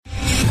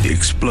the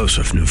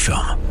explosive new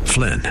film,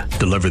 Flynn,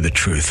 Deliver the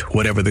Truth,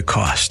 Whatever the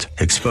Cost,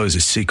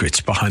 exposes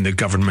secrets behind the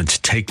government's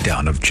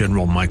takedown of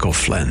General Michael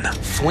Flynn.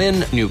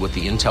 Flynn knew what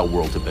the intel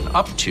world had been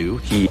up to.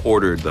 He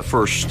ordered the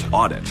first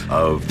audit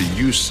of the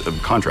use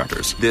of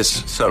contractors.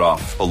 This set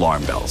off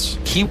alarm bells.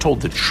 He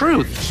told the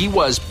truth. He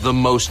was the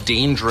most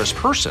dangerous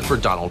person for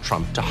Donald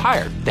Trump to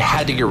hire. They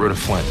had to get rid of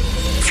Flynn.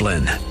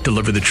 Flynn,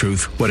 Deliver the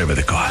Truth, Whatever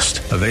the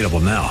Cost. Available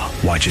now.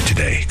 Watch it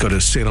today. Go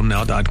to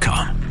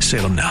salemnow.com.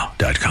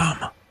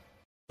 salemnow.com.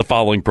 The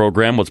following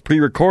program was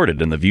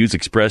pre-recorded, and the views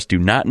expressed do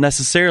not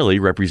necessarily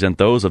represent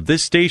those of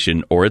this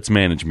station or its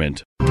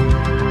management. We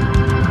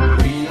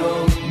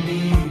don't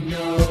need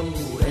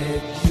no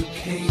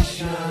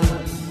education.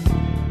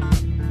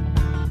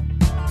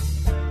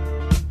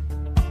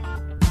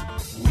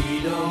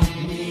 We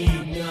don't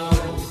need no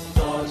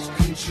thought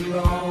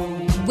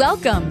control.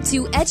 Welcome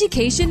to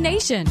Education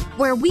Nation,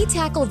 where we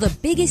tackle the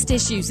biggest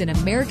issues in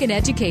American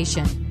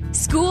education.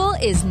 School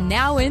is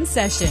now in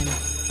session.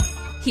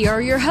 Here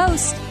are your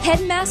hosts,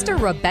 Headmaster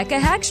Rebecca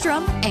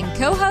Hagstrom and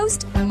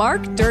co-host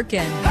Mark Durkin.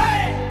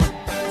 Hey,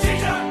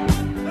 teacher,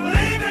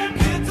 believe in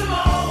kids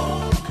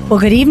alone. Well,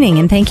 good evening,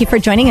 and thank you for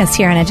joining us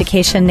here on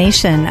Education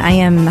Nation. I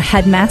am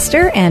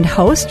Headmaster and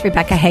host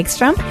Rebecca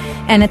Hagstrom,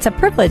 and it's a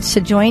privilege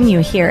to join you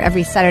here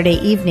every Saturday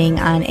evening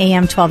on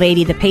AM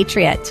 1280 The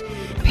Patriot.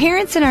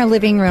 Parents in our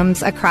living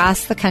rooms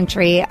across the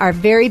country are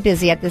very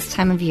busy at this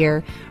time of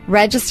year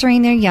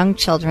registering their young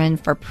children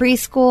for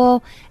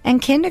preschool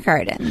and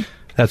kindergarten.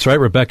 That's right,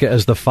 Rebecca.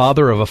 As the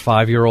father of a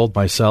 5-year-old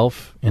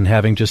myself, and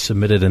having just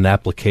submitted an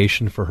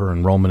application for her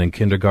enrollment in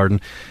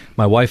kindergarten,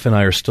 my wife and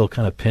I are still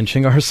kind of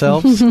pinching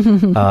ourselves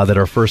that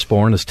our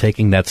firstborn is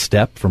taking that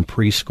step from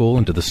preschool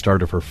into the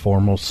start of her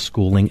formal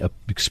schooling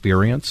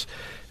experience.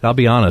 And I'll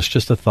be honest,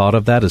 just the thought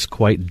of that is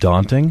quite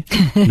daunting,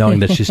 knowing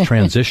that she's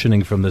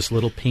transitioning from this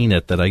little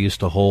peanut that I used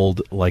to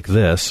hold like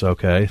this,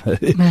 okay,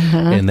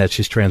 and that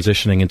she's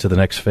transitioning into the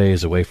next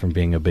phase away from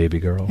being a baby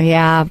girl.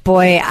 Yeah,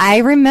 boy, I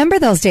remember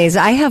those days.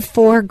 I have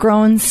 4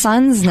 grown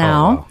sons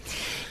now. Oh, wow.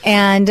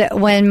 And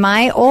when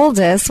my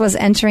oldest was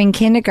entering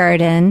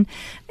kindergarten,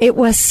 it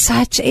was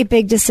such a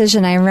big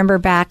decision. I remember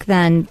back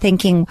then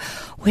thinking,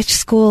 which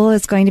school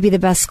is going to be the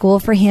best school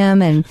for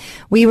him? And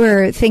we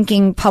were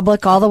thinking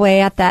public all the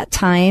way at that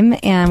time.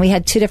 And we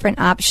had 2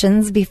 different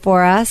options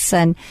before us.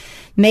 And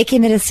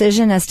making the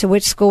decision as to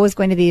which school was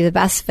going to be the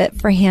best fit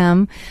for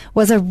him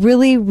was a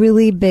really,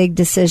 really big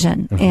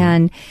decision. Mm-hmm.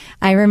 And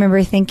I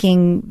remember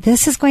thinking,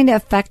 this is going to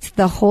affect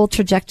the whole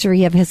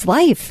trajectory of his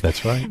life.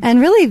 That's right.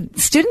 And really,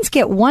 students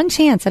get one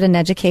chance at an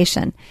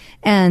education.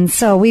 And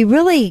so we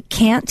really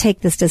can't take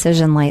this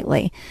decision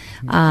lightly.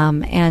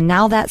 And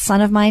now that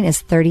son of mine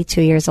is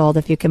 32 years old,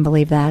 if you can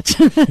believe that.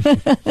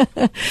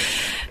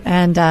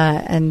 and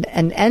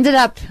ended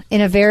up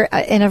in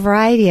a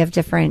variety of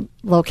different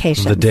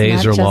locations. The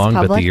days are long,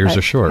 but the years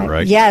are short,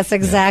 right? Yes,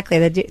 exactly.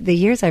 Yeah. The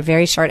years are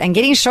very short and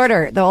getting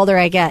shorter the older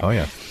I get. Oh,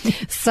 yeah.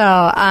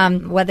 So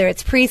whether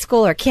it's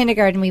preschool or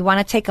kindergarten, we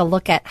want to take a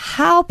look at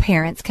how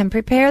parents can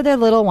prepare their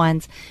little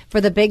ones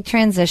for the big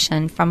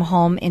transition from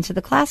home into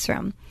the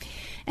classroom.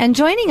 And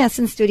joining us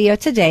in studio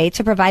today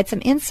to provide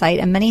some insight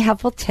and many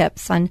helpful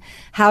tips on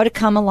how to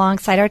come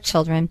alongside our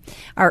children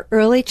are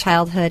early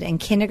childhood and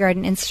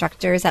kindergarten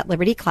instructors at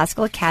Liberty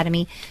Classical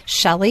Academy,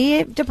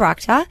 Shelley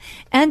DeBrocta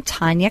and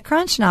Tanya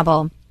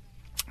Kronschnabel.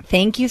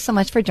 Thank you so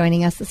much for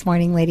joining us this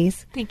morning,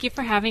 ladies. Thank you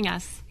for having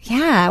us.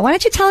 Yeah. Why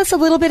don't you tell us a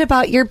little bit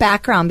about your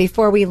background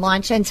before we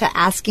launch into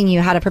asking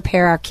you how to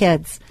prepare our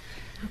kids?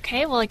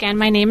 Okay. Well, again,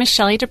 my name is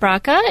Shelley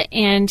DeBrocta,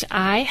 and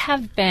I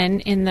have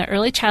been in the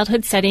early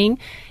childhood setting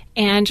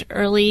and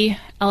early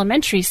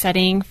elementary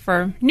setting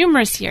for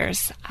numerous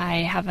years. I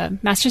have a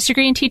master's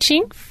degree in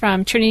teaching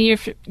from Trinity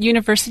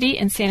University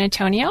in San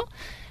Antonio,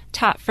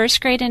 taught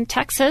first grade in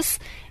Texas,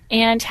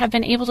 and have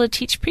been able to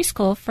teach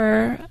preschool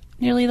for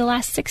nearly the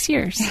last 6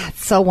 years.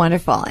 That's so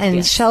wonderful. And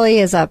yes. Shelley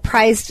is a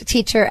prized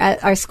teacher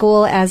at our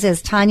school, as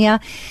is Tanya.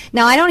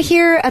 Now, I don't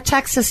hear a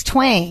Texas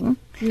twang.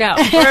 No,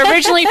 we're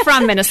originally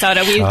from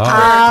Minnesota.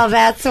 Oh,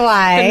 that's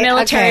why. The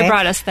military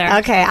brought us there.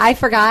 Okay, I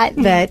forgot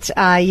that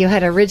you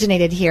had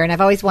originated here, and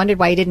I've always wondered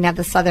why you didn't have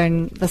the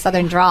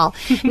southern drawl.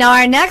 Now,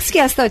 our next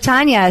guest, though,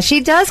 Tanya,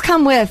 she does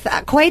come with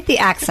quite the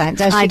accent,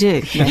 does she? I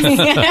do.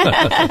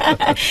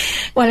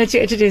 Why don't you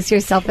introduce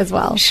yourself as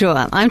well?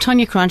 Sure. I'm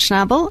Tanya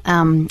Kronschnabel,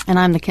 and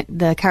I'm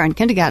the current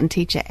kindergarten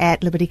teacher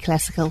at Liberty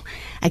Classical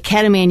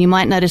Academy, and you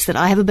might notice that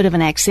I have a bit of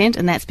an accent,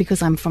 and that's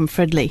because I'm from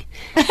Fridley.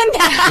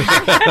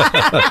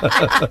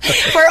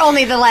 For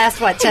only the last,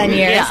 10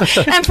 years?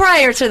 Yeah. And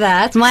prior to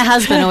that. My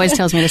husband always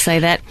tells me to say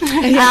that.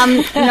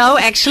 No,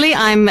 actually,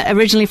 I'm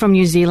originally from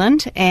New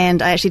Zealand,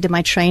 and I actually did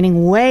my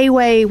training way,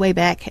 way, way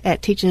back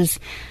at Teachers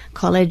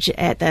College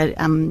at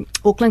the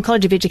Auckland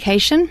College of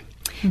Education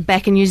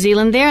back in New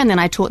Zealand there, and then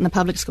I taught in the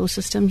public school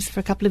systems for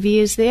a couple of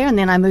years there, and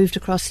then I moved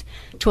across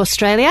to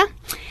Australia,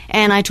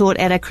 and I taught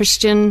at a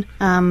Christian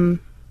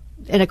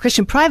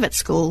private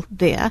school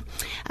there,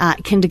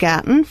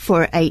 kindergarten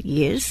for 8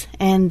 years,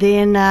 and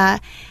then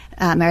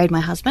married my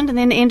husband, and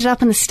then ended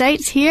up in the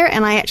States here,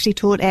 and I actually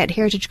taught at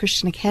Heritage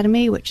Christian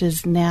Academy, which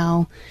is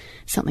now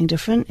something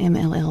different,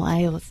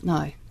 MLLA,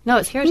 or no,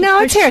 it's Heritage.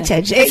 No, it's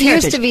Christian. Heritage. It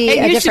used to be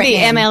a different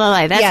name.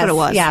 MLLA. That's Yes, what it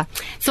was. yeah.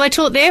 So I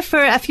taught there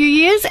for a few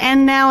years,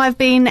 and now I've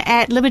been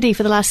at Liberty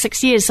for the last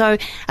 6 years. So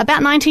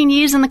about 19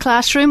 years in the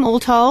classroom,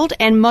 all told,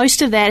 and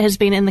most of that has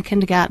been in the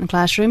kindergarten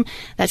classroom.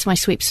 That's my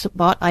sweet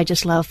spot. I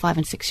just love 5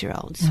 and 6 year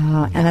olds.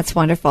 Oh, and that's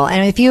wonderful.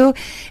 And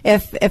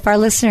if our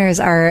listeners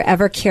are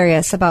ever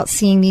curious about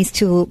seeing these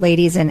two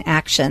ladies in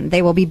action,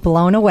 they will be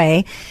blown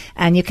away.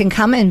 And you can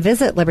come and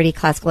visit Liberty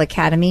Classical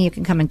Academy. You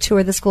can come and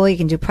tour the school. You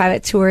can do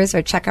private tours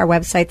or check our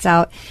websites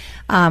out,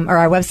 or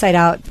our website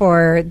out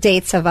for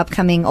dates of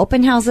upcoming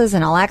open houses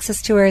and all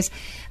access tours.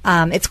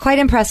 It's quite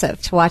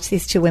impressive to watch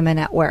these two women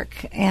at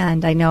work,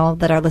 and I know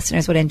that our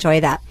listeners would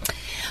enjoy that.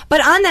 But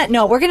on that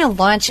note, we're going to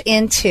launch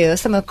into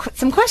some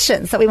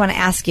questions that we want to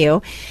ask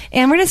you,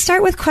 and we're going to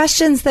start with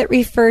questions that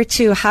refer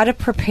to how to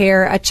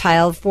prepare a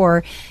child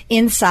for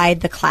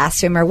inside the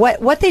classroom, or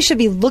what they should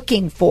be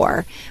looking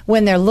for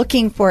when they're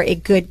looking for a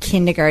good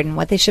kindergarten,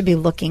 what they should be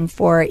looking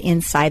for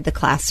inside the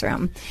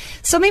classroom.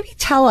 So maybe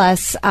tell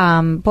us,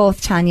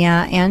 both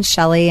Tanya and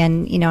Shelley,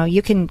 and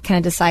you can kind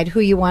of decide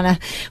who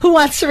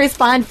wants to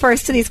respond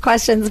first to these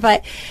questions,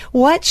 but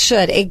what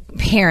should a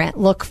parent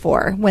look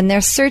for when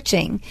they're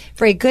searching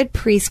for a good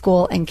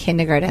preschool and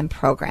kindergarten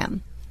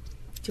program?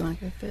 Do you want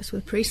to go first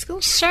with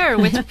preschool? Sure.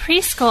 With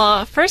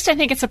preschool, first I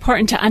think it's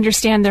important to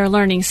understand their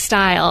learning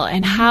style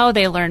and how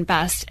they learn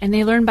best. And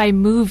they learn by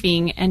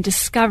moving and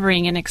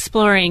discovering and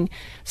exploring.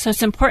 So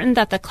it's important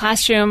that the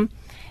classroom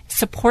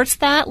supports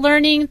that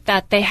learning,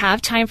 that they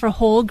have time for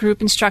whole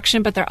group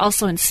instruction, but they're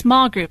also in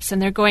small groups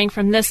and they're going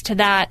from this to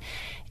that.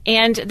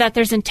 And that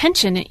there's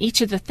intention in each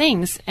of the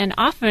things. And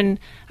often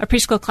a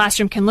preschool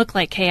classroom can look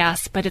like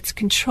chaos, but it's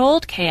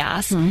controlled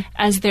chaos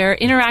as they're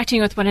interacting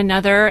with one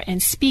another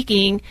and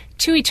speaking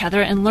to each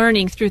other and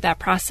learning through that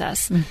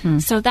process.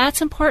 So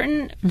that's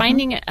important.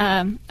 Finding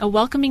a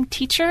welcoming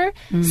teacher.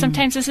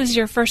 Sometimes this is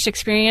your first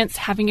experience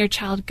having your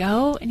child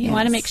go, and you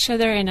want to make sure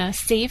they're in a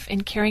safe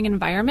and caring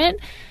environment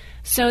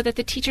so that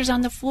the teacher's on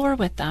the floor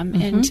with them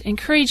and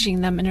encouraging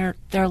them in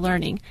their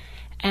learning.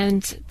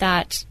 And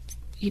that,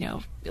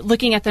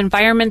 looking at the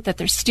environment, that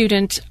there's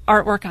student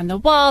artwork on the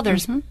wall,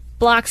 there's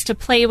blocks to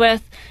play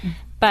with.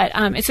 But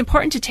it's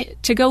important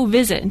to go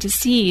visit and to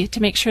see,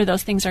 to make sure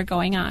those things are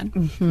going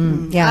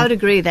on. Yeah, I would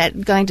agree that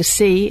going to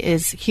see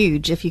is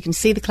huge. If you can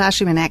see the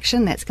classroom in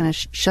action, that's going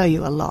to show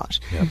you a lot.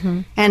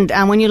 And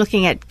when you're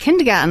looking at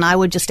kindergarten, I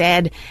would just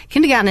add,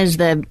 kindergarten is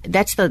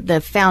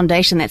the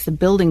foundation, that's the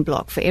building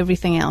block for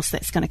everything else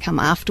that's going to come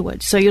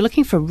afterwards. So you're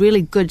looking for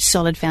really good,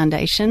 solid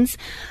foundations.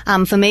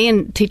 For me,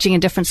 in teaching in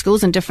different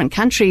schools in different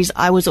countries,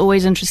 I was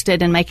always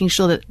interested in making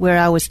sure that where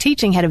I was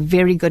teaching had a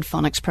very good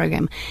phonics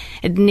program.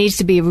 It needs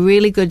to be a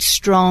really good,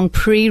 strong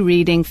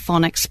pre-reading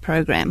phonics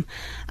program,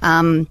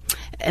 and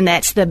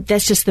that's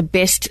just the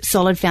best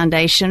solid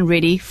foundation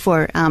ready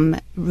for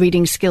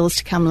reading skills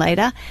to come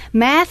later.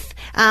 Math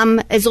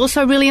is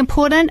also really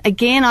important.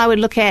 Again, I would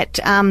look at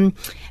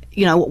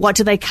what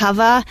do they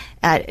cover?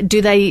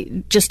 Do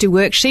they just do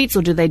worksheets,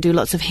 or do they do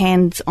lots of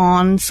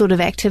hands-on sort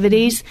of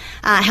activities?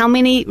 How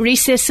many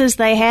recesses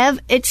they have?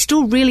 It's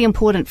still really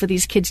important for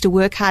these kids to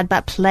work hard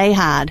but play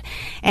hard.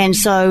 And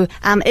so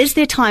is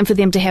there time for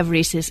them to have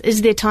recess?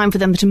 Is there time for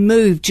them to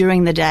move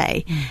during the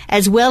day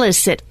as well as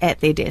sit at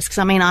their desks?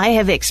 I mean, I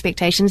have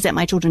expectations that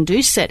my children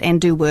do sit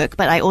and do work,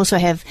 but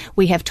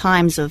we have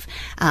times of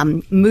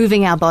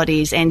moving our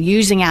bodies and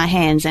using our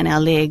hands and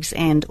our legs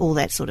and all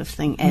that sort of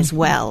thing as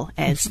well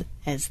as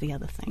the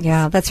other things.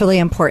 Yeah, that's really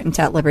important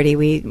at Liberty.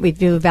 We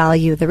do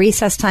value the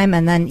recess time,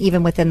 and then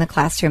even within the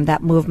classroom,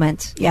 that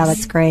movement. Yeah,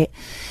 that's great.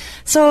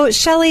 So,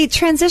 Shelley,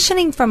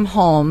 transitioning from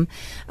home,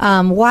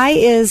 why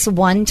is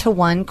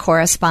one-to-one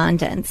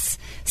correspondence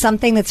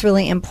something that's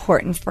really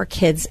important for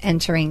kids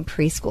entering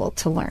preschool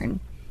to learn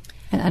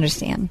and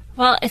understand?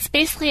 Well, it's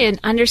basically an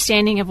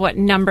understanding of what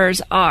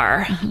numbers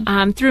are.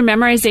 Through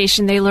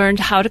memorization, they learned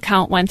how to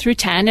count 1 through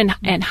 10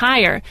 and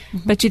higher,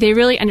 but do they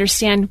really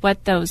understand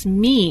what those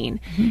mean?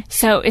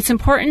 So it's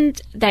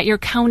important that you're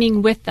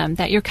counting with them,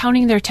 that you're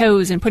counting their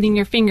toes and putting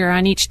your finger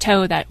on each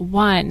toe, that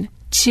 1,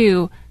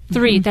 2,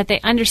 3, that they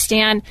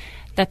understand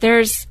that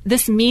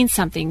this means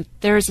something.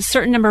 There's a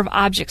certain number of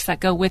objects that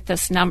go with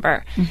this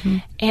number.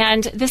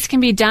 And this can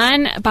be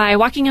done by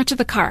walking out to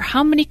the car.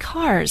 How many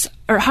cars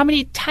or how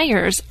many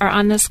tires are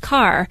on this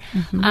car?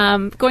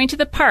 Going to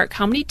the park,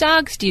 how many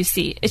dogs do you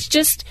see? It's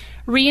just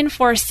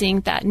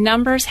reinforcing that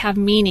numbers have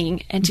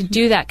meaning and to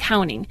do that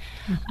counting.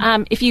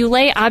 If you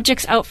lay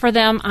objects out for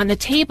them on the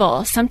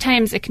table,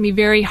 sometimes it can be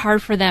very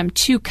hard for them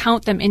to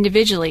count them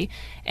individually.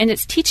 And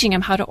it's teaching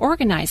them how to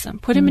organize them,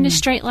 put them in a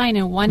straight line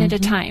and one at a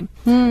time.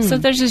 So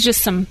there's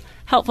just some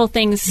helpful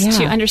things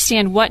to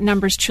understand what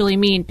numbers truly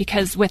mean,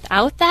 because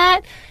without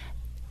that,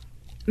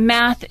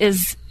 math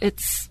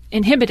it's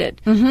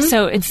inhibited.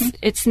 So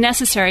it's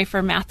necessary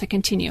for math to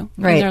continue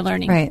in their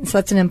learning. Right. So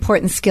that's an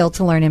important skill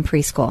to learn in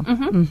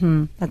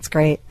preschool. That's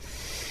great.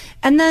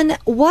 And then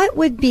what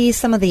would be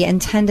some of the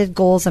intended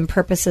goals and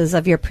purposes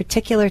of your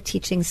particular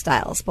teaching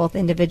styles, both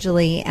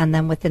individually and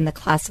then within the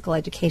classical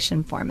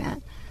education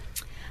format?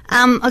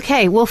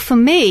 Okay, well, for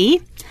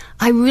me,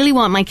 I really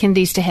want my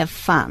kindies to have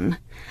fun.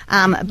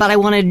 But I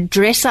want to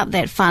dress up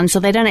that fun so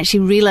they don't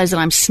actually realize that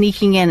I'm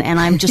sneaking in and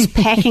I'm just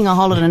packing a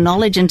whole lot of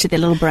knowledge into their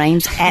little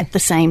brains at the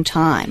same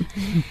time.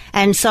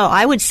 And so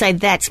I would say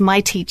that's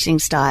my teaching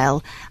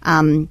style,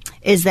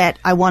 is that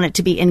I want it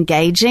to be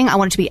engaging. I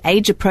want it to be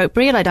age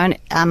appropriate.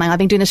 I've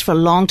been doing this for a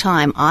long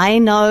time. I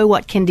know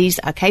what kindies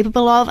are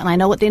capable of and I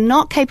know what they're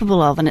not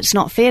capable of. And it's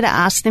not fair to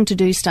ask them to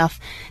do stuff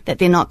that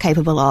they're not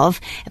capable of.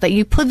 But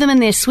you put them in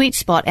their sweet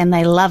spot and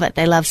they love it.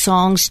 They love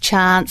songs,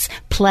 chants,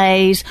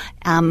 plays,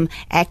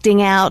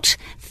 acting out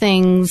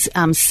things,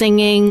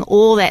 singing,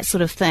 all that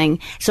sort of thing.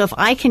 So if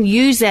I can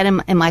use that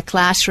in my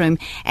classroom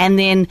and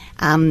then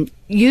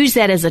use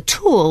that as a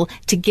tool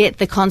to get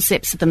the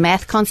concepts, the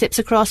math concepts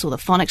across or the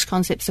phonics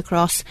concepts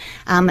across,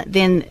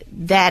 then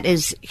that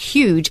is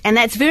huge. And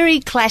that's very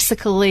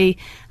classically,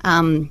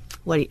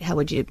 how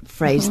would you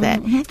phrase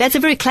that? That's a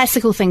very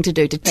classical thing to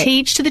do, to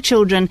teach to the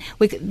children.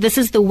 This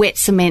is the wet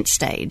cement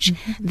stage.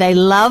 They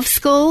love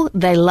school.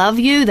 They love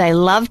you. They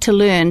love to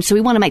learn. So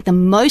we want to make the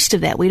most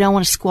of that. We don't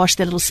want to squash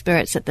their little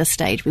spirits at this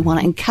stage. We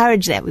want to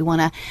encourage that. We want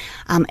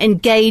to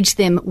engage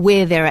them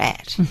where they're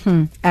at.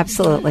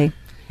 Absolutely.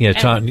 Yeah,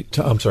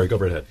 I'm sorry, go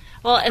right ahead.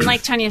 Well, and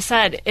like Tanya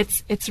said,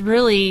 it's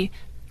really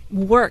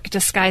work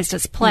disguised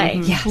as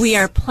play. Yes. We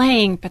are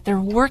playing, but they're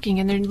working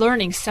and they're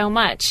learning so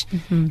much.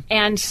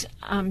 And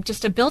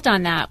just to build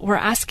on that, we're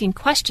asking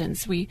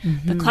questions.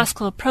 The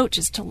classical approach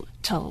is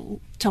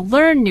to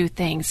learn new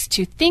things,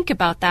 to think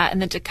about that, and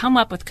then to come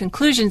up with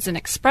conclusions and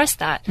express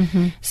that.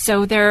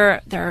 So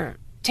they're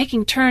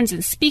taking turns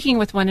and speaking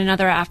with one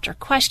another after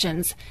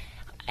questions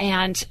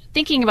and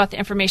thinking about the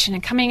information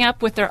and coming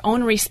up with their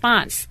own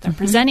response. They're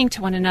presenting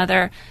to one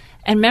another,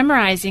 and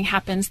memorizing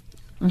happens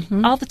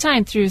all the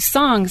time through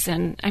songs.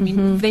 And I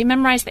mean, they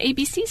memorize the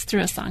ABCs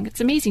through a song.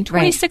 It's amazing.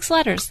 26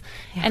 letters,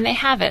 and they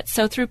have it.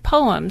 So through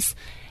poems.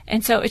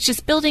 And so it's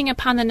just building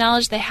upon the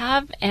knowledge they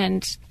have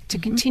and to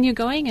continue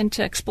going and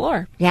to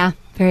explore. Yeah,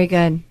 very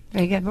good.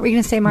 Very good. What were you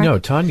going to say, Mark? No,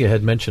 Tanya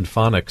had mentioned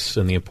phonics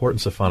and the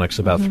importance of phonics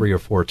about 3 or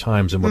 4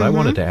 times. And what I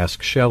wanted to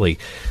ask Shelley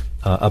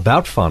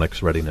about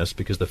phonics readiness,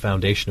 because the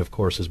foundation, of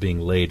course, is being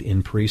laid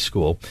in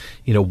preschool.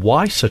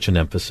 Why such an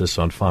emphasis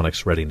on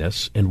phonics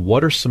readiness, and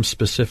what are some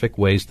specific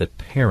ways that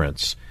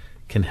parents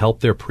can help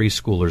their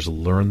preschoolers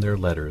learn their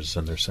letters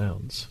and their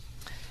sounds?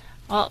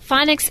 Well,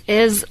 phonics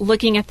is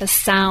looking at the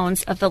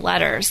sounds of the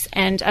letters.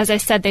 And as I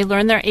said, they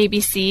learn their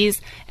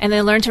ABCs, and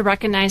they learn to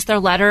recognize their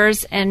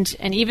letters and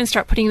even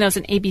start putting those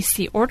in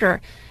ABC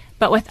order.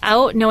 But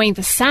without knowing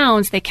the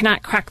sounds, they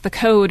cannot crack the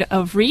code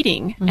of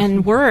reading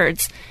and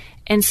words.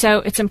 And so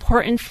it's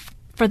important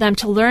for them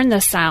to learn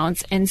the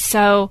sounds. And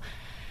so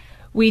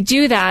we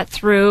do that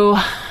through,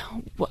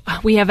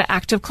 we have an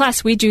active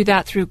class. We do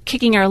that through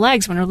kicking our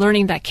legs when we're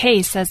learning that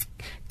K says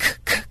k,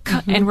 k, k,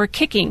 and we're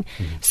kicking.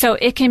 So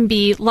it can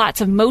be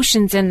lots of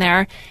motions in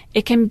there.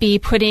 It can be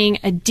putting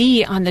a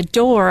D on the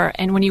door,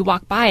 and when you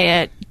walk by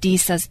it, D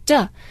says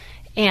duh.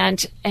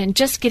 And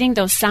just getting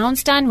those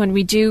sounds done. When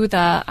we do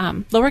the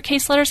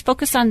lowercase letters,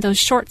 focus on those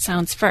short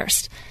sounds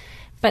first.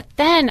 But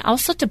then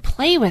also to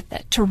play with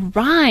it, to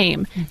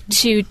rhyme,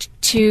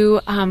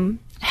 to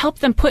help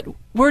them put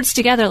words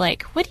together.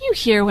 Like, what do you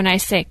hear when I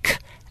say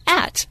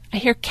at? I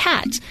hear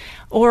cat.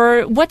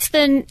 Or what's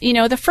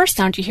the first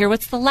sound you hear?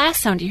 What's the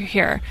last sound you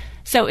hear?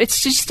 So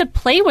it's just to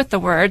play with the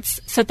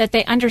words so that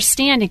they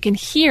understand and can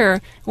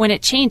hear when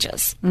it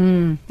changes.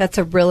 That's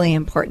a really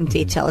important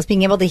detail. Is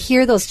being able to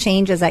hear those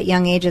changes at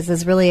young ages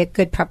is really a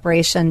good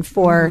preparation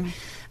for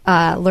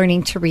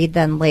learning to read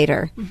then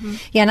later.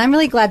 Yeah, and I'm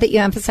really glad that you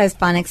emphasized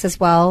phonics as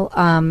well.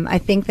 I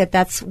think that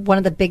that's one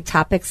of the big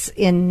topics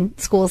in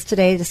schools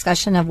today,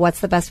 discussion of what's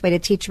the best way to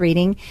teach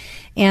reading.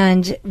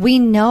 And we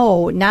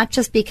know, not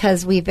just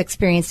because we've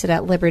experienced it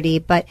at Liberty,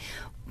 but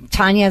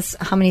Tanya's,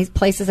 how many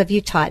places have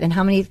you taught, and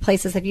how many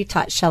places have you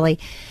taught, Shelley?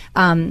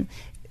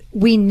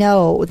 We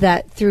know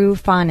that through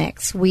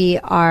phonics, we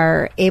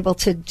are able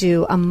to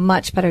do a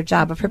much better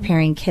job of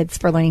preparing kids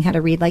for learning how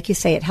to read. Like you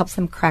say, it helps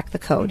them crack the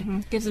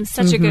code. Gives them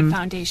such a good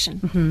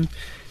foundation.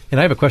 And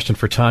I have a question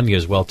for Tanya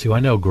as well, too. I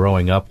know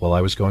growing up, while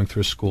I was going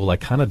through school, I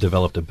kind of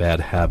developed a bad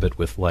habit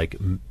with,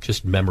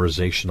 just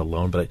memorization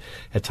alone. But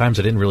at times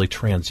I didn't really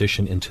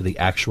transition into the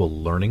actual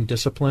learning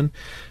discipline.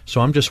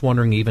 So I'm just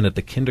wondering, even at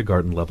the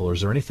kindergarten level,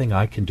 is there anything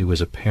I can do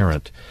as a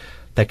parent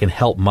that can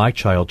help my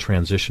child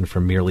transition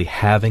from merely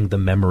having the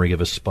memory of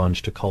a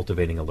sponge to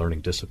cultivating a learning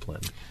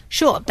discipline?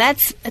 Sure,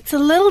 it's a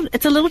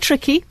little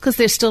tricky because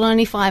they're still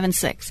only 5 and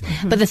 6.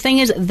 But the thing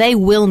is, they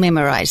will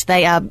memorize.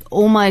 They are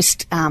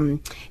almost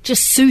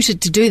just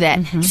suited to do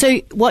that. So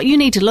what you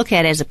need to look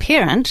at as a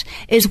parent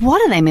is,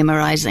 what are they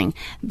memorizing?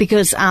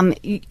 Because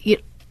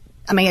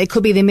it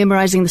could be they're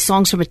memorizing the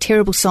songs from a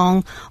terrible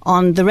song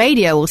on the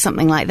radio or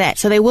something like that.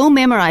 So they will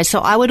memorize.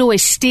 So I would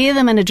always steer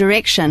them in a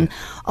direction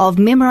of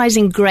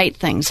memorizing great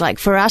things. Like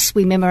for us,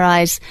 we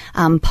memorize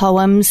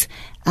poems,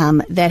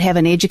 that have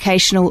an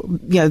educational,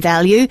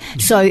 value.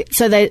 So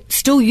they're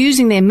still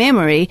using their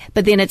memory,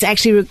 but then it's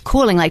actually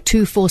recalling like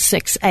 2, 4,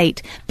 6,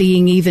 8.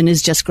 Being even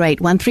is just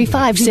great. 1, 3,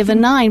 5,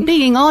 7, 9.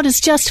 Being odd is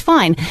just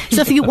fine.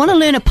 So if you want to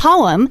learn a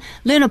poem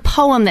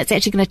that's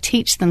actually going to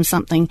teach them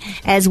something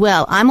as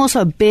well. I'm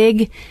also a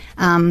big,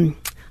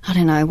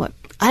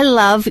 I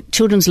love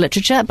children's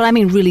literature, but I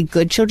mean really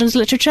good children's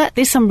literature.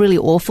 There's some really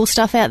awful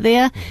stuff out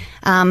there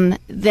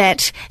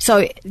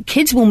so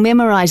kids will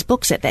memorize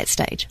books at that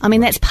stage. I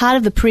mean, that's part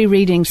of the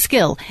pre-reading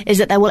skill, is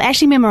that they will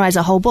actually memorize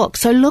a whole book.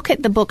 So look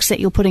at the books that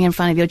you're putting in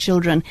front of your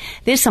children.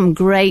 There's some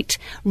great,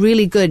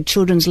 really good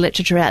children's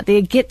literature out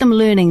there. Get them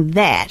learning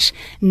that,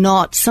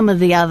 not some of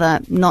the other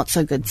not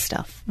so good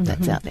stuff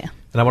that's out there.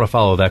 And I want to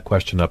follow that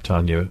question up,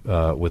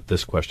 Tanya, with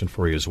this question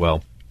for you as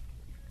well.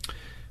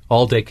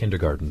 All-day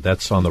kindergarten,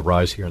 that's on the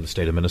rise here in the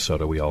state of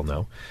Minnesota, we all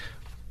know.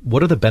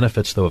 What are the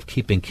benefits, though, of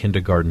keeping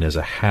kindergarten as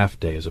a half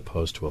day as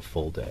opposed to a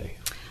full day?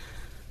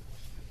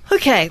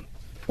 Okay.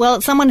 Well,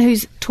 someone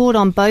who's taught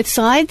on both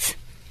sides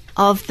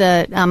of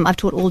the, I've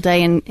taught all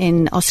day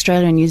in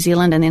Australia and New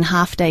Zealand and then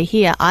half day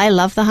here. I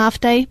love the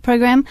half day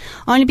program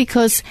only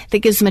because that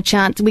gives them a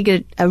chance. We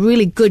get a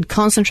really good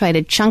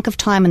concentrated chunk of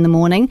time in the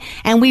morning,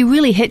 and we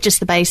really hit just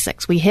the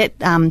basics. We hit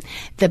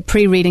the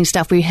pre-reading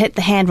stuff. We hit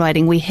the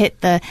handwriting. We hit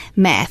the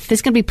math.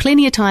 There's going to be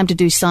plenty of time to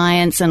do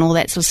science and all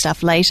that sort of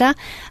stuff later.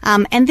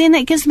 And then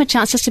that gives them a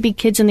chance just to be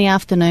kids in the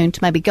afternoon, to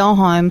maybe go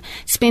home,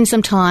 spend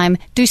some time,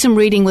 do some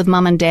reading with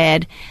mum and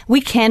dad.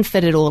 We can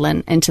fit it all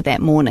into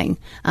that morning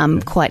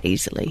quite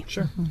easily.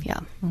 Sure. Yeah.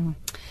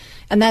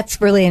 And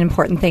that's really an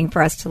important thing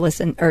for us to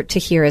listen or to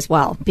hear as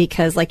well,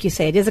 because like you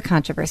say, it is a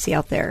controversy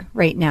out there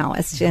right now.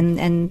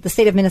 And the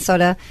state of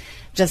Minnesota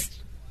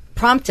just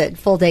prompted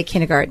full day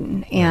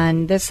kindergarten.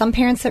 And there's some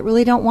parents that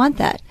really don't want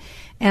that.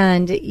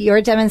 And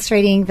you're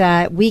demonstrating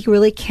that we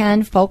really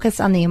can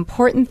focus on the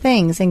important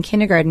things in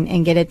kindergarten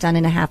and get it done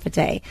in a half a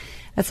day.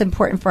 That's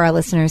important for our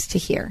listeners to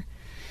hear.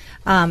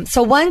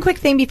 So one quick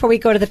thing before we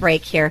go to the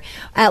break here.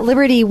 At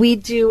Liberty, we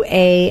do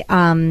a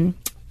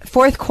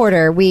fourth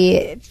quarter,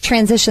 we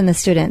transition the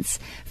students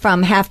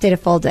from half day to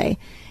full day.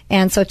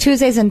 And so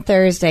Tuesdays and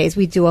Thursdays,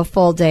 we do a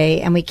full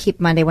day, and we keep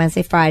Monday,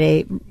 Wednesday,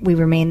 Friday.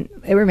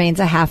 It remains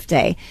a half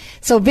day.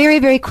 So very,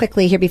 very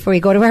quickly here before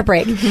we go to our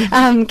break,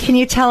 can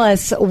you tell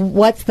us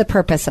what's the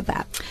purpose of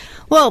that?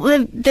 Well,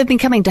 they've been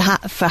coming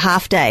for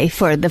half day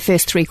for the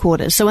first 3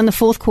 quarters. So in the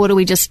fourth quarter,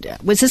 was just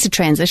a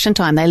transition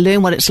time. They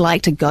learn what it's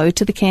like to go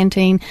to the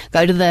canteen,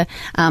 go to the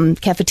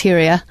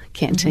cafeteria.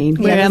 Canteen.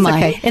 Where am I?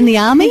 Okay. In the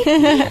army?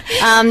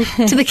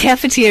 To the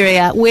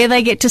cafeteria, where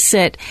they get to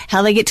sit,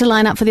 how they get to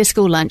line up for their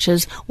school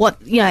lunches, how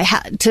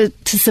to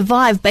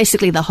survive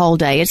basically the whole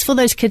day. It's for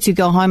those kids who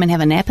go home and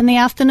have a nap in the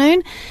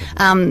afternoon.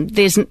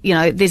 There's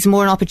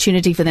more an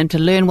opportunity for them to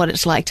learn what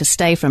it's like to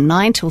stay from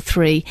 9 till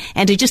 3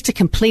 and to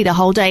complete a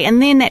whole day.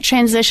 And then that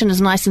transition is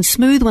nice and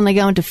smooth when they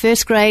go into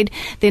first grade.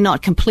 They're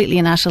not completely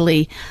and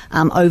utterly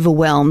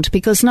overwhelmed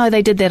because,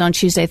 they did that on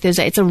Tuesday,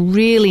 Thursday. It's a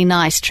really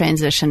nice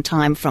transition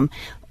time from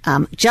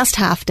just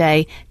half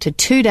day to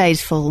 2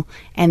 days full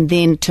and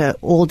then to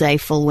all day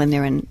full when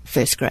they're in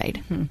first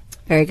grade.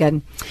 Very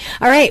good.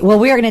 All right. Well,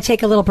 we are going to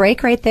take a little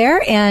break right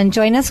there and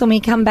join us when we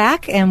come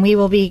back, and we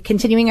will be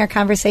continuing our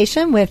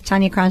conversation with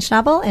Tanya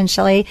Kronschnabel and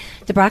Shelley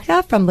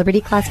DeBracca from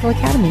Liberty Classical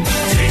Academy.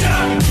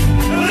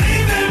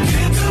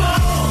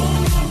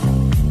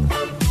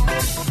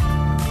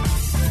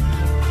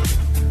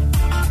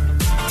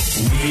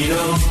 We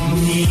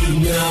don't need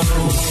no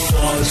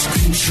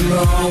force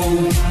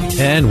control.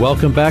 And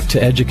welcome back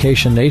to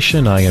Education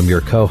Nation. I am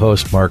your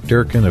co-host, Mark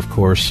Durkin, of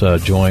course,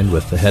 joined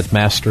with the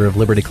headmaster of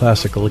Liberty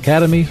Classical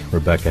Academy,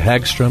 Rebecca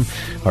Hagstrom.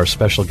 Our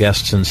special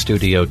guests in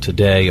studio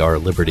today are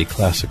Liberty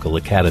Classical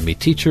Academy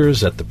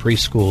teachers at the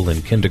preschool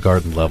and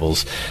kindergarten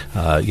levels.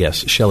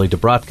 Shelley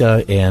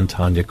DeBracca and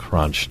Tanya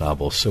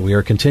Kronschnabel. So we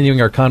are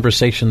continuing our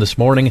conversation this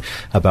morning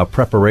about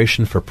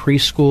preparation for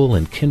preschool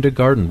and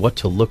kindergarten, what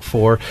to look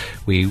for.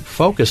 We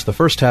focused the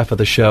first half of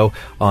the show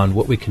on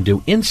what we can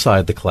do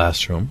inside the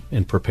classroom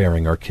in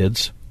preparing our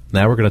kids.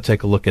 Now we're going to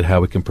take a look at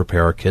how we can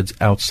prepare our kids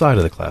outside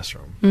of the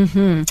classroom.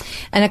 Mm-hmm.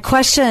 And a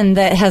question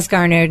that has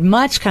garnered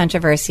much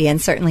controversy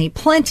and certainly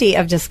plenty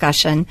of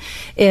discussion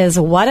is,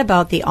 what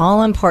about the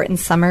all-important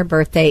summer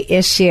birthday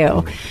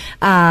issue?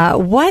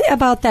 What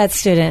about that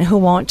student who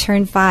won't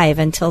turn 5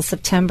 until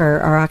September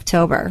or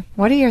October?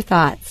 What are your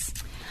thoughts?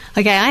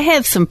 Okay, I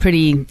have some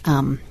pretty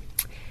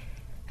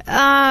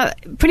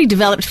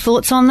developed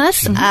thoughts on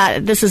this.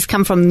 Mm-hmm. This has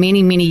come from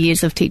many, many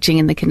years of teaching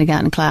in the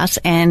kindergarten class,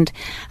 and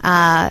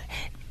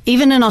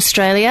even in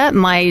Australia,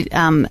 my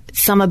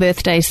summer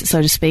birthdays,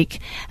 so to speak,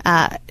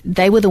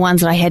 they were the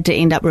ones that I had to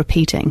end up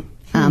repeating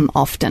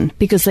often,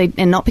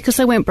 and not because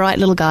they weren't bright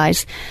little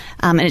guys.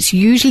 And it's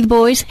usually the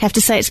boys. Have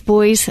to say it's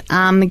boys.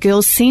 The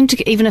girls seem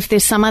to, even if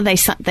there's summer,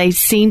 they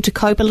seem to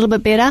cope a little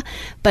bit better.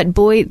 But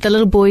the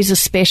little boys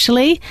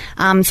especially,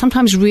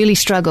 sometimes really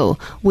struggle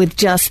with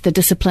just the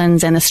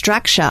disciplines and the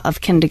structure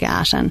of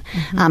kindergarten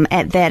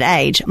at that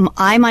age.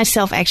 I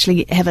myself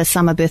actually have a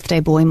summer birthday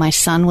boy. My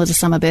son was a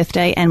summer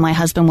birthday, and my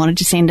husband wanted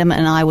to send him,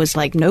 and I was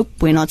like, nope,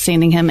 we're not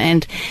sending him.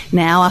 And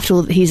now, after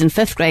all, he's in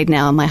 5th grade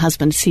now, and my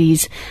husband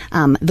sees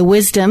the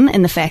wisdom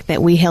in the fact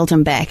that we held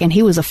him back, and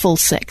he was a full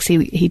 6.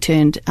 He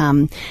turned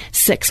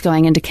 6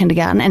 going into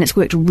kindergarten, and it's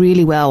worked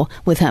really well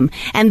with him.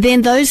 And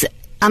then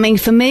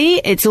for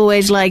me, it's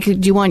always like, do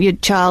you want your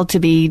child to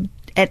be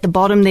at the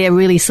bottom there,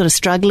 really sort of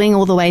struggling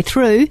all the way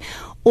through?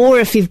 Or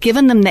if you've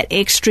given them that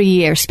extra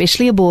year,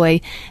 especially a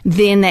boy,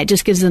 then that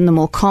just gives them the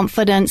more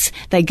confidence.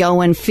 They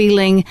go in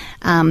feeling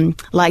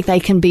like they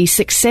can be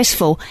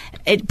successful.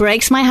 It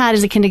breaks my heart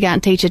as a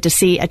kindergarten teacher to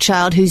see a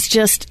child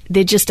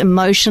they're just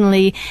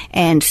emotionally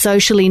and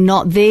socially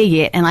not there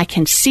yet, and I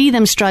can see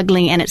them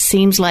struggling, and it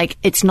seems like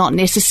it's not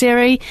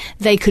necessary.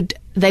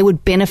 They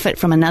would benefit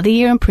from another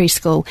year in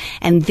preschool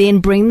and then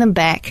bring them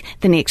back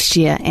the next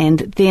year. And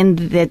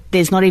then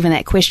there's not even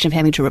that question of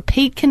having to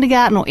repeat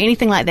kindergarten or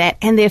anything like that.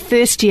 And their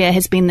first year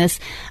has been this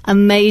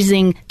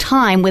amazing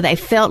time where they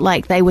felt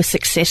like they were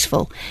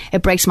successful.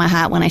 It breaks my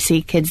heart when I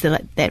see kids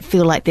that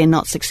feel like they're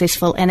not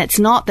successful. And it's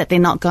not that they're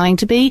not going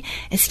to be.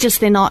 It's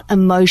just they're not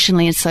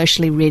emotionally and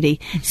socially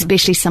ready,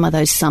 especially some of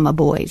those summer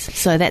boys.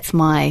 So that's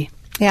my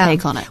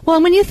take on it. Well,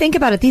 and when you think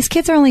about it, these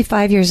kids are only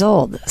 5 years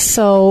old.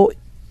 So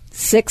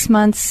 6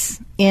 months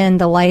in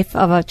the life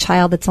of a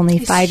child that's only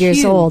 5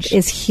 years old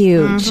is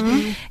huge.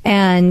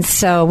 And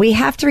so we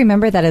have to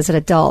remember that as an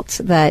adult,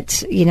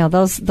 that,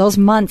 those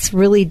months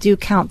really do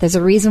count. There's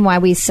a reason why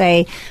we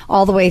say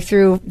all the way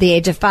through the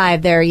age of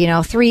 5, they're,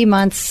 3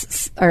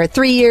 months or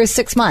 3 years,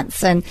 6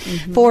 months, and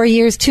 4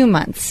 years, 2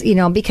 months,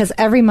 because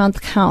every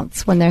month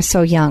counts when they're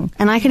so young.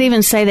 And I could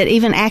even say that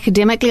even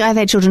academically, I've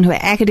had children who are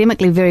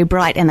academically very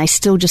bright, and they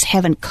still just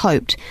haven't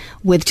coped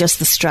with just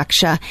the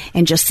structure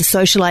and just the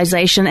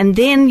socialization. And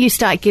then you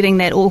start getting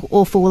that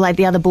awful, like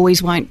the other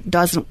boys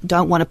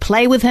don't want to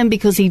play with him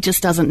because he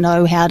just doesn't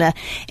know how to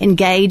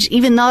engage,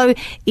 even though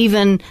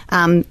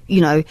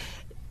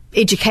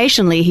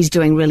educationally he's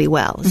doing really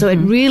well. So it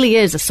really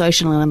is a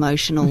social and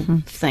emotional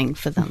thing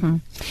for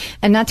them.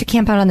 And not to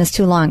camp out on this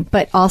too long,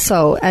 but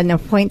also, and a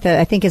point that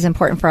I think is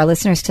important for our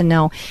listeners to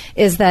know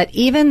is that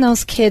even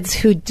those kids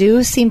who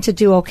do seem to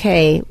do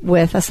okay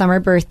with a summer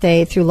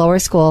birthday through lower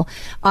school,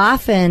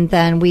 often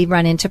then we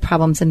run into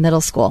problems in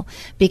middle school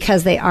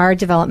because they are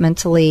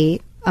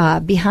developmentally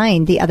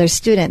behind the other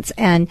students,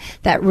 and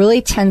that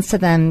really tends to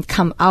then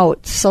come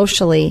out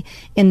socially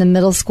in the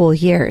middle school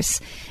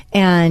years.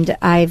 And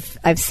I've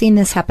seen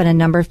this happen a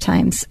number of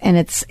times, and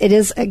it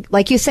is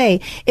like you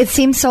say, it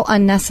seems so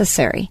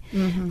unnecessary.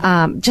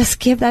 Just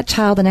give that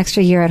child an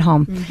extra year at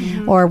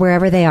home or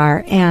wherever they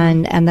are,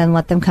 and then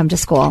let them come to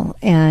school,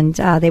 and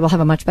they will have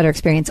a much better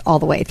experience all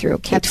the way through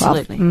K-12.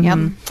 Absolutely.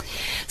 Yep.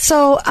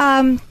 So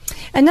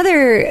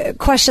another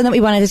question that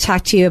we wanted to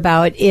talk to you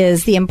about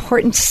is the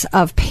importance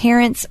of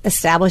parents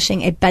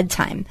establishing a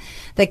bedtime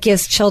that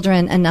gives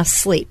children enough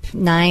sleep.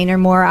 9 or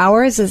more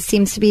hours, it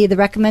seems to be the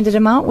recommended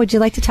amount. Would you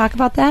like to talk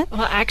about that?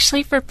 Well,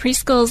 actually, for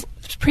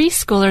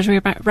preschoolers, we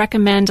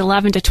recommend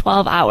 11 to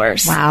 12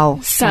 hours. Wow.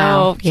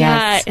 So,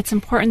 it's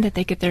important that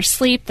they get their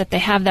sleep, that they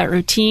have that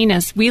routine.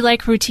 As we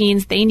like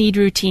routines, they need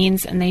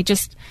routines, and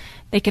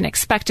they can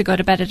expect to go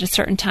to bed at a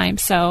certain time,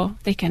 so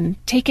they can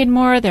take in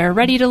more. They're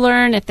ready to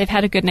learn if they've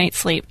had a good night's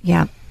sleep.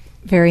 Yeah.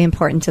 Very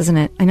important, isn't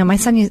it? I know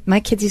my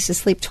kids used to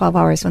sleep 12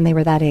 hours when they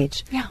were that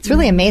age. Yeah. It's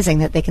really amazing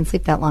that they can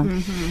sleep that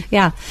long.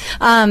 Yeah.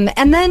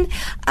 And then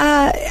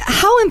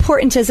how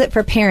important is it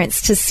for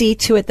parents to see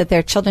to it that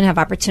their children have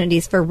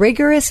opportunities for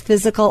rigorous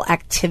physical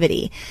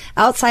activity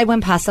outside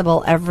when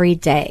possible every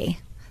day?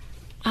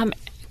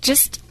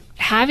 Just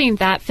having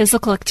that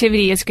physical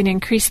activity is going to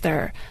increase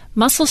their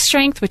muscle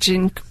strength, which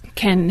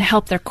can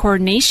help their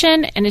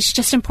coordination, and it's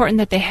just important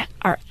that they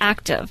are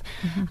active.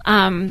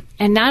 And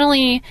not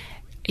only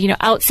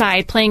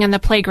outside playing on the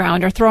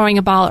playground or throwing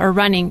a ball or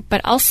running,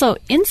 but also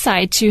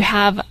inside to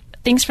have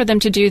things for them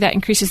to do that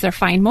increases their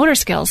fine motor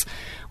skills.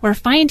 We're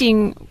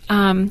finding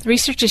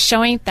research is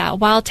showing that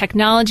while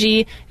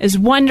technology is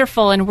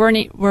wonderful and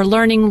we're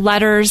learning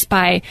letters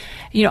by,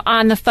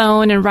 on the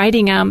phone and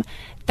writing them,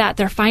 that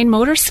their fine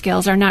motor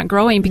skills are not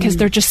growing because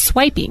they're just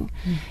swiping.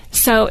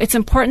 So it's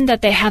important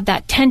that they have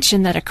that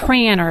tension that a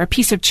crayon or a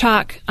piece of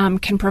chalk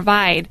can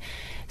provide.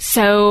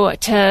 So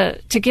to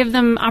give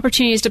them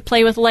opportunities to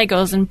play with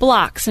Legos and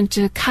blocks and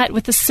to cut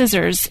with the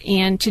scissors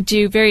and to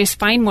do various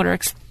fine motor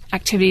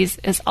activities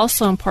is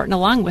also important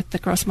along with the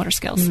gross motor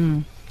skills.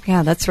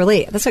 Yeah, that's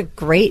a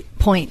great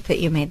point that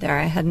you made there.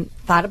 I hadn't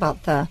thought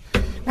about the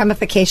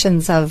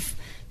ramifications of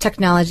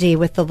technology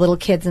with the little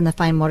kids and the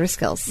fine motor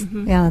skills.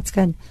 Yeah, that's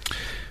good.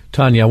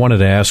 Tanya, I wanted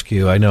to ask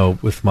you, I know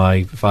with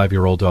my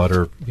 5-year-old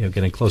daughter,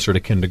 getting closer to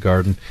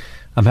kindergarten,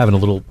 I'm having a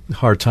little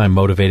hard time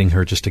motivating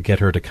her just to get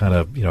her to kind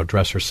of,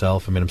 dress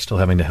herself. I mean, I'm still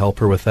having to help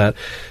her with that.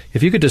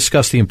 If you could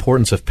discuss the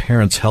importance of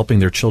parents helping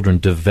their children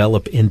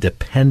develop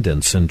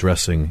independence in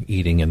dressing,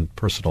 eating, and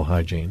personal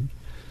hygiene.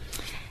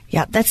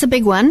 Yeah, that's a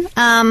big one.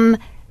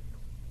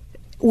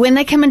 When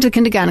they come into the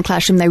kindergarten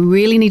classroom, they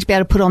really need to be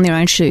able to put on their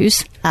own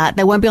shoes.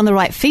 They won't be on the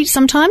right feet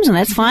sometimes, and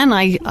that's fine.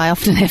 I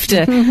often have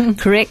to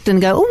correct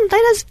and go,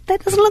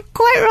 that doesn't look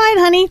quite right,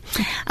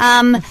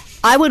 honey.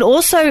 I would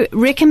also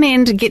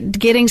recommend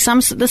getting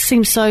this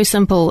seems so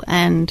simple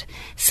and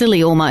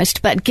silly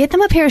almost, but get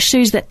them a pair of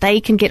shoes that they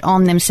can get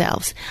on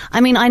themselves. I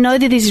mean, I know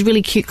that there's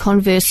really cute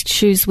Converse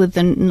shoes with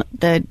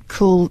the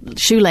cool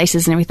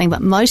shoelaces and everything,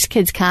 but most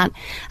kids can't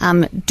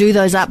do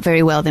those up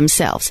very well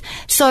themselves.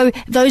 So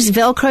those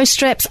Velcro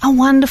straps are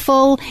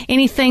wonderful.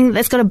 Anything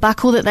that's got a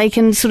buckle that they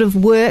can sort of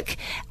work,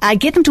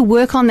 get them to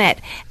work on that.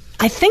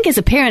 I think as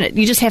a parent,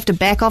 you just have to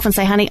back off and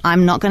say, honey,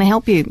 I'm not going to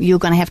help you. You're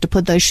going to have to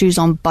put those shoes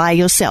on by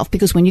yourself,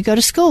 because when you go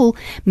to school,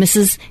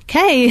 Mrs.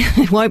 K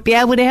won't be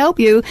able to help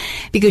you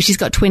because she's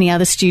got 20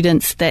 other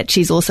students that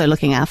she's also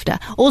looking after.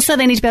 Also,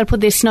 they need to be able to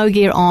put their snow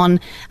gear on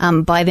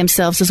by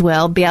themselves as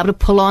well, be able to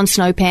pull on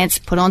snow pants,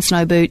 put on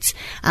snow boots.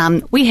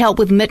 We help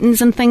with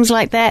mittens and things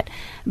like that.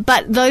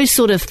 But those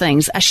sort of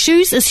things.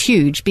 Shoes is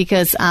huge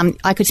because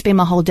I could spend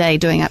my whole day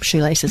doing up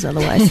shoelaces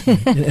otherwise.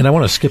 And I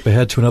want to skip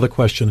ahead to another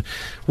question.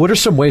 What are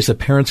some ways that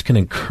parents can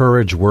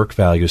encourage work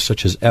values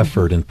such as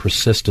effort and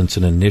persistence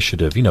and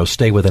initiative,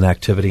 stay with an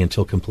activity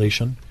until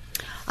completion?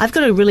 I've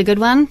got a really good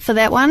one for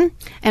that one,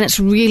 and it's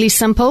really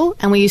simple,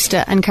 and we used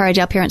to encourage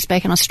our parents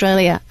back in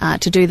Australia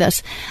to do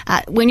this.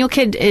 When your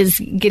kid is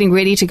getting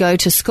ready to go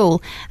to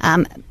school,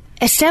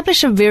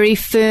 establish a very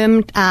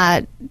firm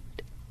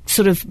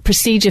sort of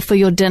procedure for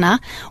your dinner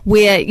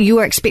where you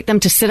expect them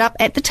to sit up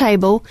at the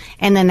table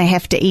and then they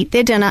have to eat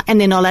their dinner, and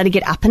they're not allowed to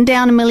get up and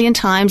down a million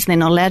times, and they're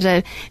not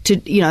allowed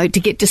to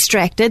get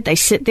distracted. They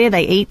sit there,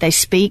 they eat, they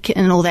speak,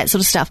 and all that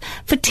sort of stuff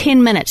for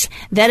 10 minutes.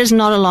 That is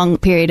not a long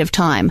period of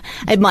time.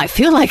 It might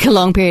feel like a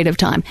long period of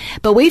time,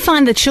 but we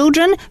find the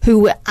children who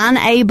were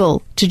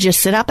unable to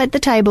just sit up at the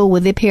table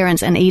with their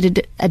parents and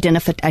eat a dinner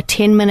for a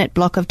 10-minute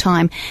block of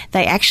time,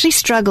 they actually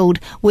struggled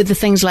with the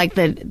things like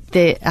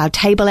the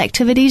table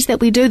activities that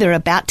we do. They're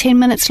about 10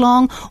 minutes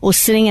long, or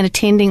sitting and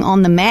attending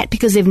on the mat,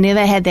 because they've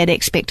never had that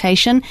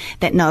expectation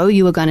that, no,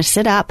 you are going to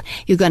sit up,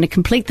 you're going to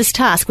complete this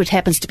task, which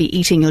happens to be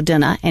eating your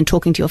dinner and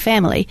talking to your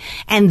family,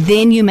 and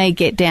then you may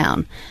get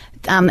down.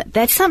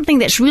 That's something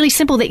that's really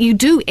simple that you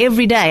do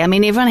every day. I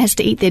mean, everyone has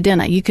to eat their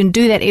dinner. You can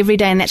do that every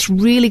day, and that's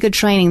really good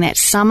training. That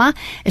summer,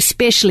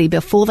 especially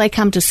before they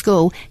come to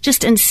school,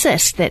 just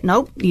insist that,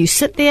 nope, you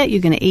sit there,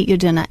 you're going to eat your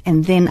dinner,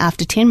 and then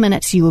after 10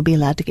 minutes, you will be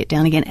allowed to get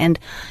down again, and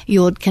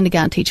your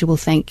kindergarten teacher will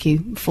thank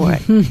you for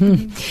it.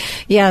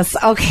 Yes,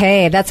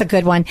 okay, that's a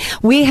good one.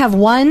 We have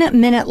 1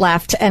 minute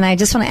left, and I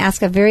just want to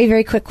ask a very,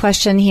 very quick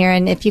question here,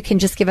 and if you can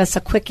just give us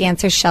a quick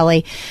answer,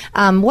 Shelley.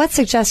 What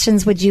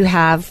suggestions would you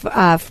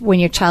have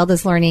when your child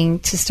is learning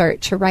to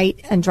start to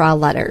write and draw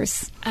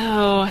letters?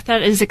 Oh,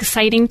 that is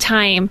exciting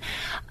time.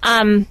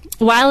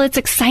 While it's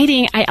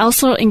exciting, I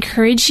also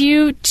encourage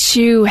you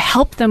to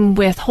help them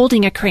with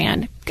holding a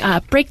crayon.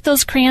 Break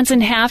those crayons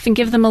in half and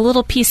give them a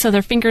little piece so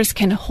their fingers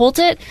can hold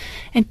it,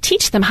 and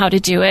teach them how to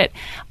do it,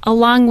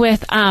 along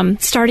with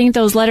starting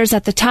those letters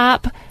at the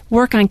top,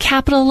 work on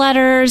capital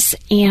letters,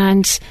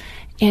 and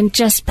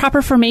just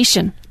proper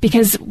formation,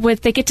 because when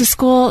they get to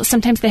school,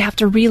 sometimes they have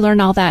to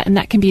relearn all that, and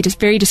that can be just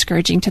very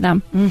discouraging to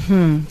them.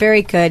 Mm-hmm.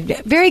 Very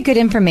good. Very good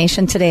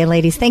information today,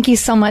 ladies. Thank you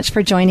so much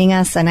for joining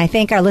us, and I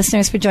thank our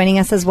listeners for joining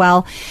us as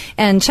well.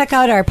 And check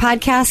out our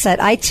podcasts at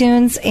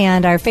iTunes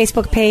and our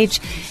Facebook page,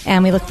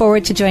 and we look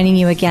forward to joining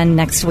you again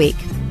next week.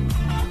 No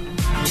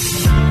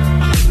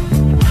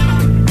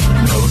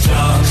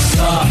dark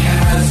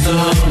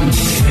sarcasm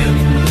in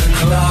the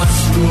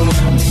classroom.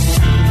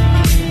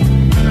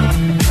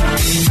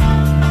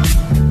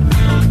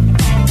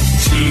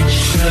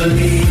 Teacher,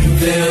 leave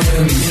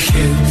them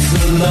kids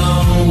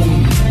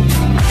alone.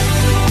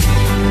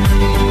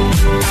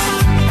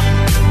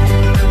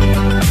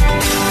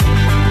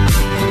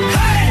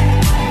 Hey!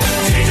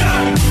 Teacher,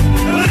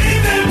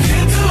 leave them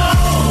kids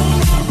alone.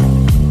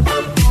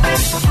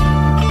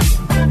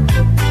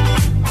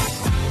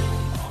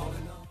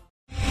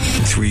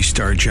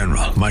 3-star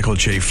General Michael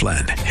J.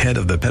 Flynn, head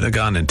of the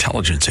Pentagon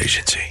Intelligence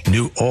Agency,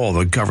 knew all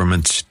the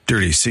government's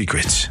dirty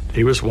secrets.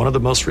 He was one of the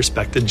most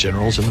respected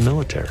generals in the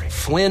military.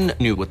 Flynn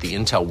knew what the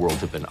intel world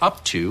had been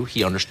up to.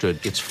 He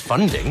understood its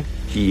funding.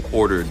 He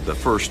ordered the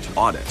first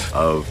audit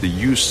of the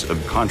use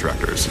of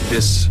contractors.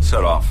 This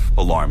set off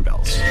alarm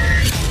bells.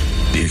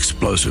 The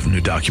explosive new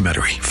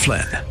documentary,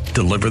 Flynn,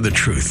 Deliver the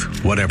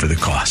Truth, Whatever the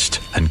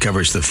Cost,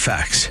 uncovers the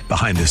facts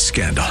behind this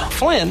scandal.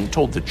 Flynn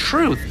told the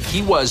truth.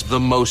 He was the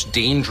most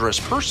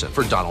dangerous person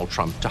for Donald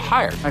Trump to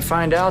hire. I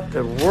find out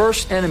the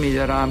worst enemy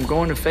that I'm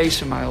going to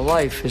face in my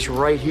life is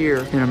right here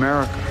in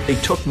America. They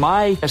took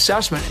my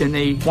assessment and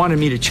they wanted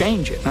me to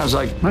change it. And I was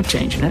like, I'm not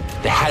changing it.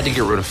 They had to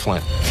get rid of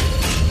Flynn.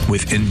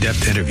 with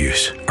in-depth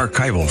interviews,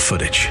 archival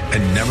footage,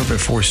 and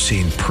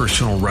never-before-seen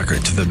personal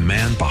records of the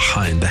man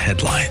behind the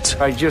headlines.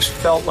 I just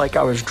felt like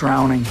I was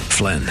drowning.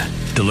 Flynn,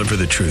 deliver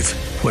the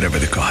truth, whatever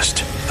the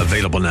cost.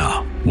 Available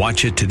now.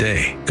 Watch it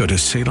today. Go to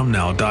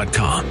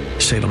salemnow.com.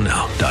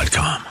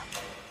 salemnow.com.